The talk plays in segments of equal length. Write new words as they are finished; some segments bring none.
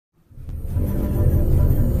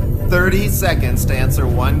30 seconds to answer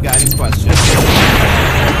one guiding question.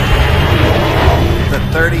 The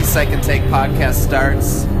 30-second take podcast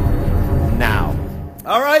starts now.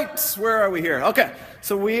 All right, where are we here? Okay,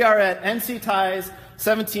 so we are at NC Ties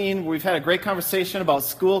 17. We've had a great conversation about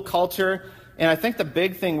school culture. And I think the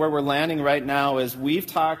big thing where we're landing right now is we've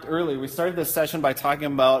talked earlier, we started this session by talking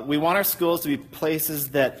about we want our schools to be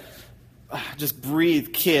places that just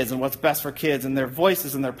breathe kids and what's best for kids and their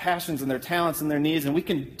voices and their passions and their talents and their needs. And we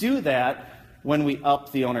can do that when we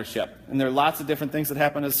up the ownership. And there are lots of different things that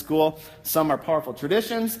happen at school. Some are powerful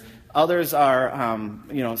traditions. Others are,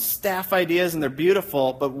 staff ideas, and they're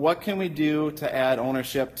beautiful. But what can we do to add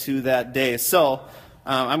ownership to that day? So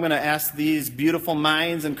I'm going to ask these beautiful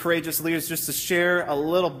minds and courageous leaders just to share a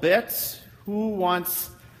little bit. Who wants,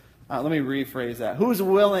 let me rephrase that. Who's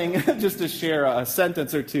willing just to share a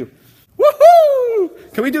sentence or two?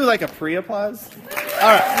 Woohoo! Can we do like a pre-applause?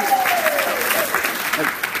 All right.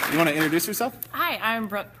 You want to introduce yourself? Hi, I'm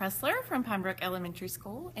Brooke Pressler from Pine Brook Elementary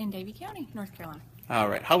School in Davie County, North Carolina. All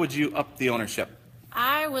right. How would you up the ownership?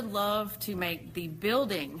 I would love to make the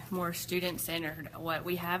building more student-centered. What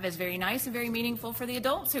we have is very nice and very meaningful for the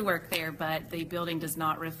adults who work there, but the building does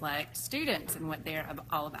not reflect students and what they're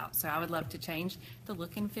all about. So I would love to change the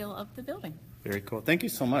look and feel of the building. Very cool. Thank you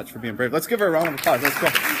so much for being brave. Let's give her a round of applause. Let's go.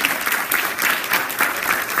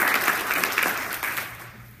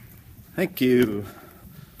 Thank you.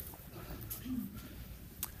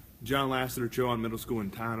 John Lassiter, Chowan Middle School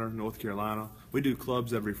in Tyner, North Carolina. We do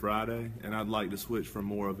clubs every Friday, and I'd like to switch from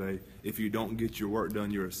more of a, if you don't get your work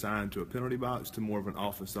done, you're assigned to a penalty box, to more of an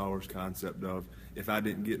office hours concept of, if I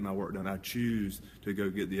didn't get my work done, I choose to go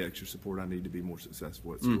get the extra support I need to be more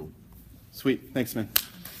successful at school. Sweet. Thanks, man.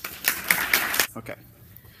 Okay.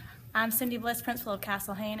 I'm Cindy Bliss, principal of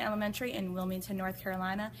Castle Hayne Elementary in Wilmington, North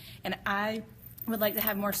Carolina, and I would like to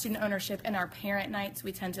have more student ownership in our parent nights.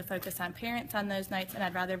 We tend to focus on parents on those nights, and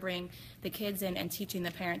I'd rather bring the kids in and teaching the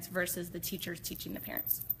parents versus the teachers teaching the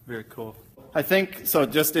parents. Very cool. I think, so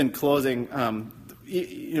just in closing,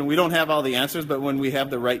 we don't have all the answers, but when we have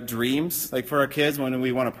the right dreams, like for our kids, when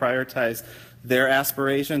we want to prioritize their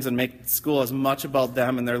aspirations and make school as much about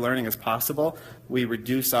them and their learning as possible, we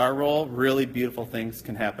reduce our role, really beautiful things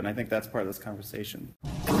can happen. I think that's part of this conversation.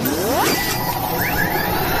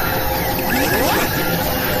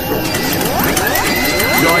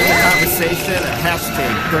 Join the conversation at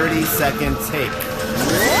 #30-second take.